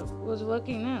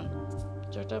working ना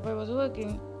छोटा भाई was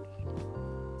working.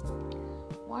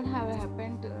 What have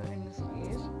happened in this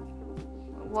case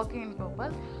working in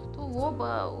Bhopal तो वो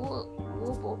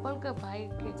भोपाल का भाई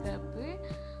के घर पे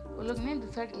वो लोग ने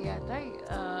डिसाइड किया था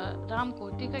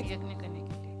रामकोटी का यज्ञ करने के लिए.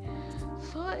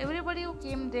 So everybody who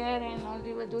came there and all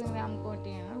they were doing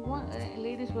Ramkoti and all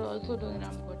ladies were also doing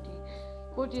Ramkoti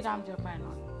Koti Ram Japa and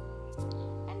all.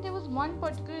 And there was one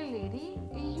particular lady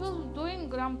she was doing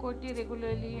Ramkoti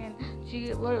regularly and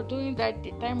she was doing that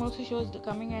time also she was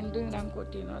coming and doing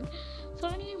Ramkoti and all.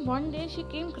 Suddenly one day she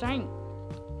came crying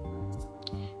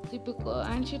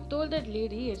and she told that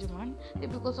lady Yajaman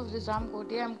because of this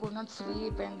Ramkoti I could not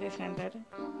sleep and this and that,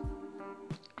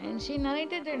 and she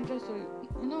narrated the entire story.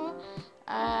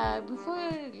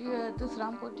 Before this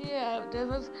Ramkoti there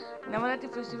was Navaratri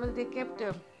festival. They kept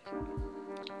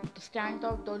stands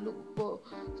of dolls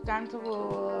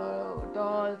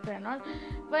and all.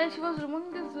 While she was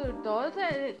removing these dolls,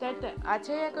 that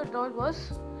Acharya doll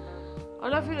was,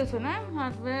 all of you listen, and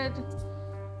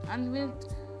with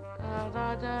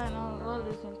Radha and all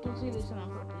listen, Tulsi listen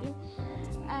properly,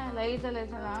 and Laita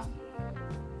listen,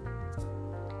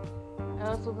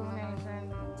 Subramania listen,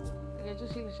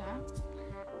 Yajushi listen.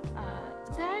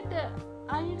 That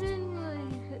iron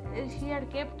she had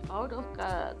kept out of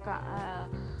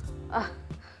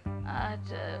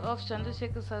of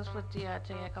Chandrasekhar Saraswati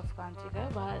Acharya Kafkan का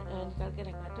बाहर निकाल के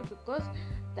रखा था because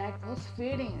that was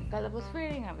fading, color was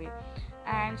fading away,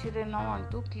 and she did not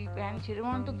want to keep, and she didn't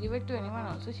want to give it to anyone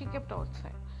else, so she kept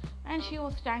outside, and she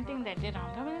was chanting that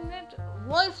around her, and that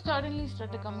voice suddenly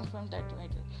started coming from that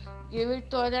title. Give it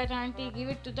to that auntie, give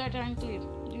it to that auntie,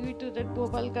 give it to that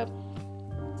Bhopal ka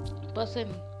person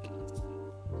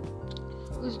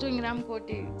who's doing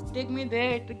Ramkoti. Take me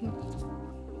there,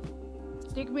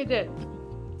 take me there.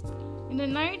 In the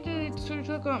night, it should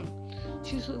come.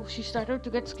 She started to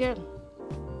get scared.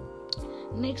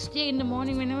 Next day in the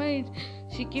morning, whenever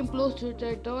she came close to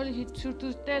that door, she should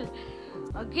to tell.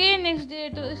 Again, next day,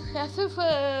 it was as if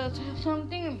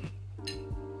something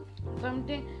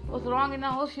was wrong in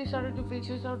her house. She started to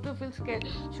feel scared.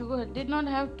 She did not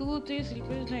have 2-3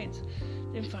 sleepless nights.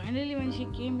 Then finally, when she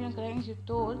came here crying, she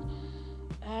told.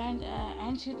 And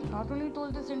she not only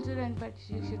told this incident, but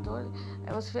she told, I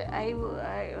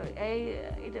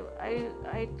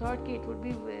thought it would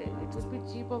be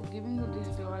cheap of giving you this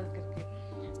doll.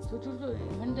 So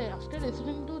after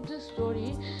listening to this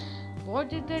story, what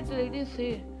did that lady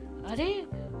say? Arey,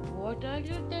 what are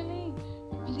you telling?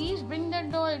 Please bring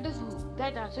that doll. It is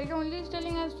that Acharya only is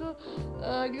telling us to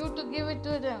you to give it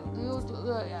to them.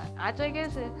 Acharya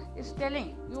is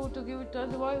telling you to give it to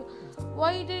us.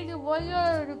 Why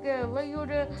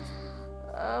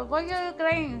are you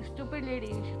crying, stupid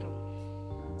lady?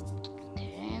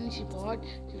 Then she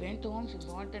went home, she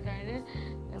bought that idol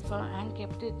and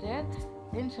kept it there.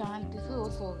 Then Shanti se wo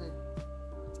so gayi.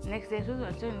 Next day se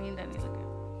Acharya neend aane laga.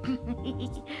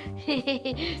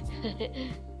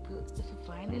 So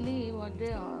finally, what the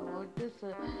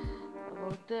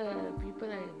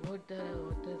people what the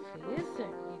says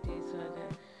that it is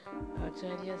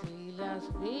Acharya's Leelas.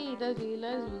 Way he does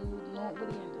Leelas,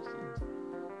 nobody understands.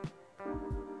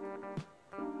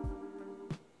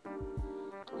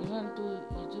 Even to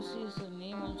Yajusri's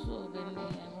name also, when I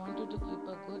wanted to keep a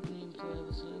good name, so I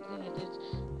was looking at it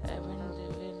when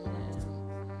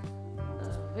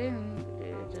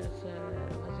just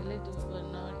was relatives were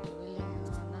not willing,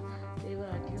 they were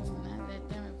arguing. That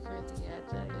time I felt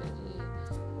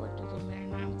what to do, मेरे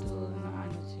नाम तो ना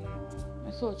आना चाहिए.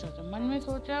 मैं सोचा था, मन में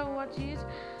सोचा वो चीज़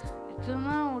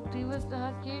इतना तीव्र था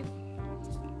कि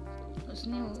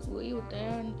उसने वही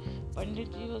उठाया. And Pandit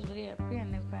ji was very happy,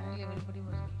 and finally everybody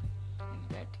was happy. And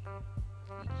that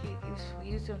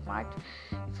he's a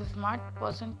smart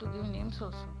person to give names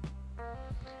also.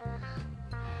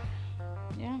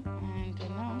 Yeah, and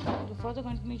now the further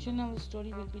continuation of the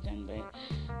story will be done by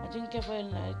Ajinkya Pai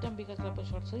and Ambika Klappa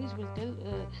short series will tell.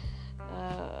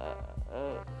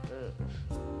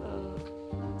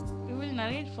 We will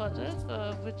narrate further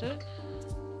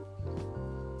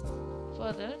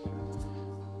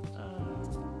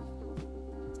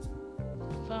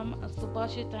from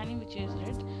Subhashitani, which is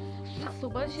read.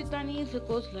 Subhashitani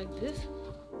goes like this.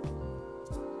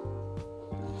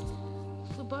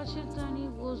 Subhashitani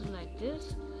goes like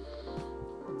this.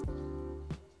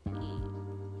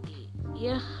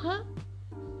 यह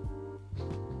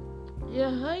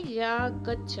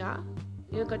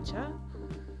गच्छा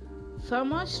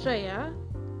समाश्रया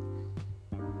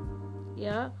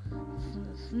या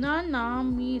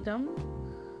स्नानामीदं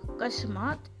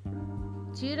कस्मात्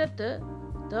चिरत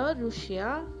दरुष्या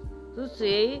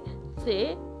रुसे से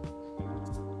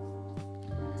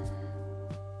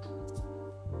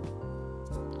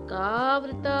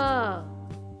कावृता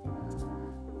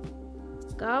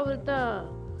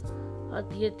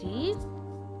अद्यति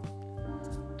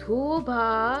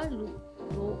धुर्भालोसी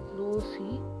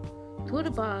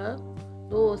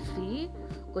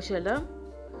कुशलं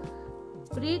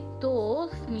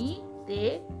प्रीतोऽस्मि ते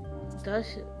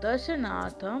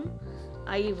दर्शनार्थम्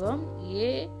एवं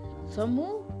ये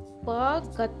समुपगतान्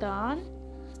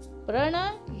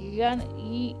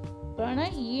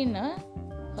प्रणयिनः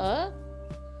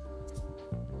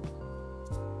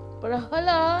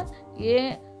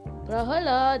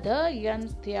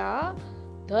प्रहलादयन्त्या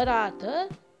धराथ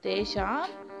तेषां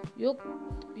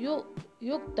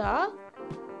युक्ता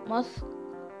मस्कान्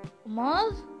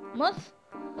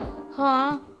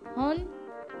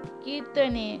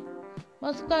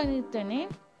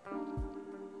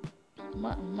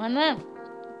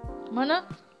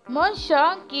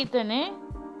कीर्तने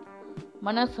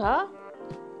मनसा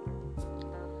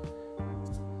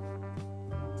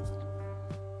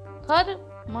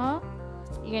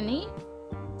कर्मयिनी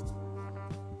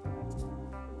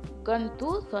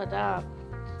Gantu Sada.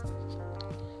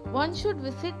 One should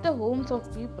visit the homes of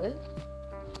people.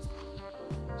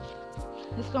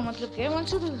 इसका मतलब क्या है? One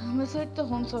should visit the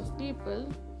homes of people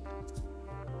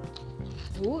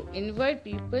who invite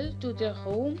people to their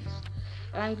homes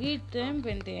and greet them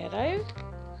when they arrive.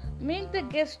 Make the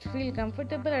guests feel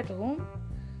comfortable at home.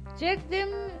 Check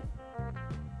them.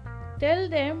 Tell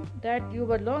them that you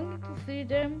were longing to see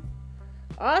them.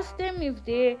 Ask them if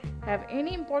they have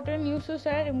any important news to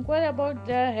share. Inquire about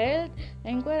their health.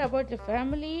 Inquire about their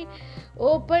family.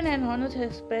 Open and honest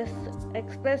express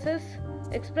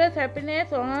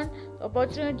happiness on the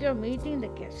opportunity of meeting the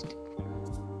guest.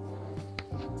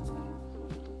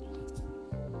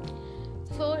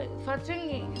 So,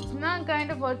 searching इतना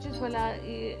kind of virtues वाला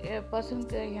person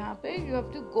के यहाँ पे you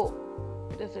have to go.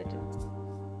 It is it.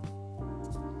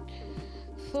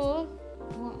 So,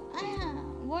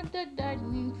 what that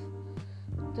means?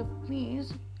 The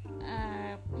means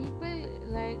people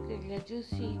like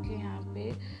Legacy के यहाँ पे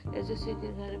Legacy के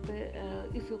घर पे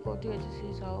if you go to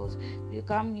Legacy's house, you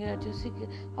come here to see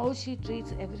how she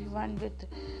treats everyone with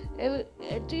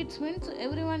treats means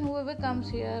everyone whoever comes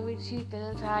here, which she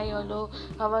tells hi, hello,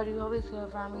 how are you, how is your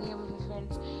family, how are your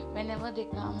friends. Whenever they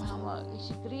come,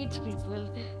 she greets people.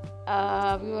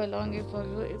 We were longing for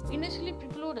you. Initially,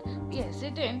 people would be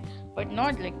hesitant, but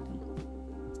not like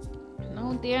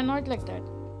now. They are not like that.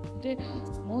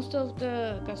 Most of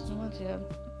the customers here,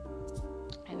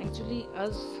 and actually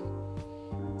us,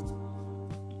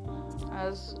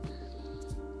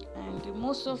 and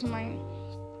most of my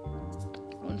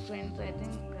own friends, I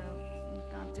think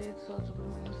Kante's also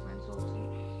my friends also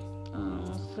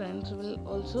friends will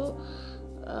also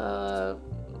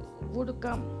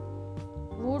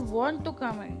would want to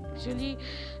come. Actually,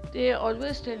 they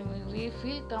always tell me we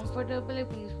feel comfortable and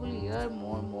peaceful here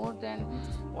more than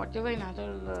whatever in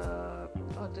other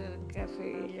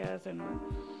cafe areas and all.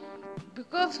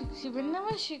 Because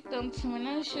whenever she comes,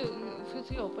 if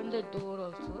she open the door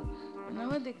also,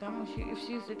 whenever they come, if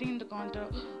she is sitting in the counter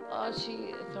or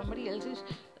somebody else is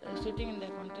sitting in the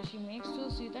counter, she makes to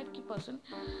see that person.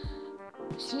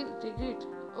 They greet.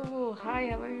 Oh, hi,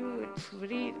 how are you? It's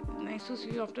very nice to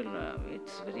see you after. We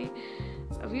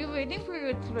were waiting for you.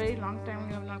 It's a very long time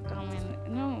you have not come in.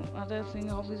 Others saying,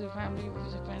 how is your family, how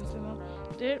is your friends,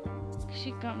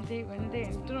 when they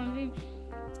enter only,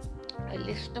 a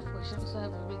list of questions are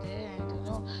over there, and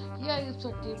here is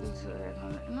the tables,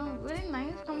 very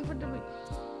nice, comfortable.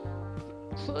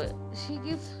 So she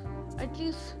gives at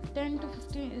least 10 to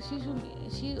 15.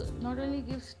 She not only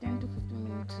gives 10 to 15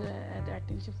 minutes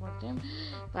attention for them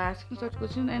by asking such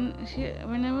questions, and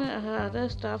whenever her other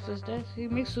staff is there, she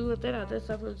makes sure that other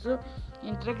staff also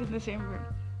interact in the same way.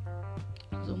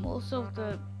 So most of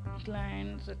the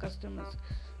clients, the customers,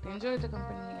 they enjoy the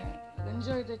company,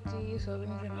 enjoy the tea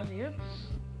serving and all here,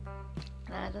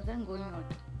 rather than going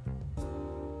out.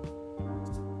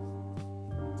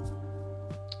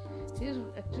 She is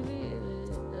actually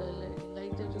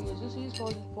like that. She is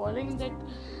following that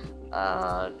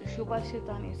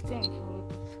Shubhashitani's thing.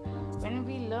 When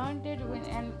we learned it,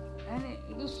 and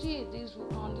you see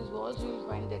on these walls, you will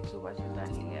find that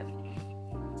Shubhashitani here.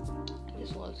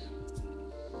 These walls.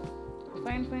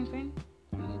 Fine. And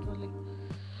it was like,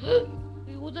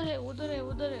 udhar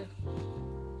hai.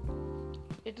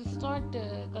 It is not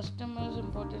customers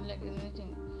important like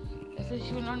anything. So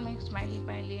she will not make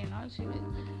smiley and all.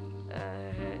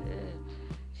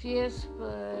 She has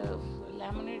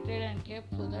laminated and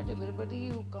kept so that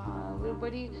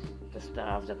everybody, the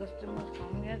staff, the customers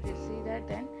come here, they see that,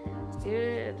 and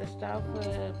the staff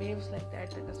behaves like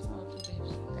that, the customer also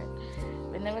behaves like that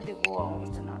whenever they go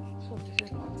out and all. So this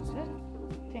is not a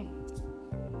thing.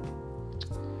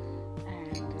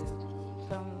 And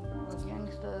some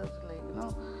youngsters,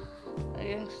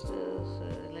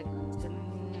 like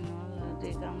Janani and all,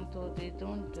 they come, so they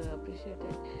don't appreciate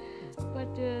it.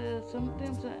 But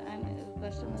sometimes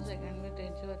customers again will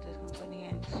enjoy this company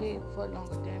and stay for a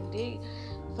longer time. They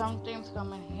sometimes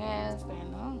come and help,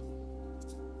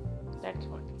 that's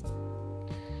what.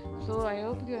 So I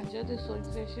hope you enjoy the soul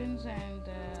sessions and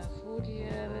food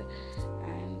here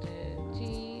and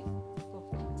tea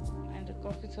and the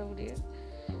coffee served here.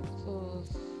 So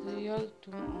see you all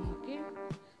tomorrow. Okay,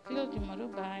 see you all tomorrow.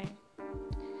 Bye.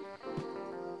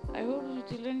 I hope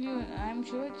I'm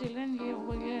sure children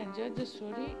over here enjoyed the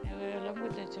story along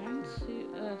with the chants. See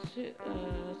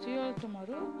you all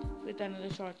tomorrow with another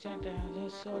short chant and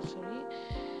another short story.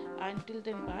 Until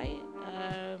then, bye.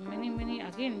 Many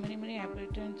happy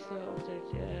returns of the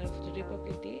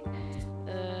Republic Day.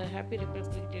 Happy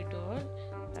Republic Day to all.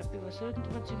 Happy Vasant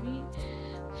Panchami.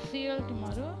 See you all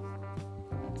tomorrow.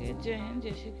 Okay, Jai Hind,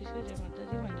 Jai Shri Krishna, Jai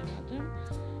Mataji, Vande Mataram.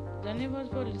 Dhanyavad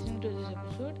for listening to this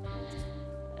episode.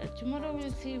 Tomorrow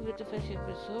we'll see you with a fresh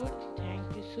episode.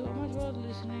 Thank you so much for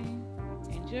listening.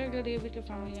 Enjoy the day with your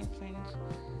family and friends.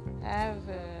 Have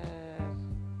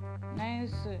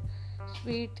nice,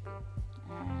 sweet,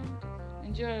 and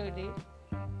enjoy your day.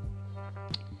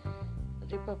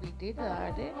 Republic Day, the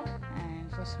other day,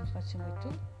 and for some watching me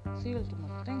too. See you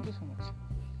tomorrow. Thank you so much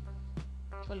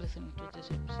for listening to this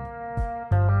episode.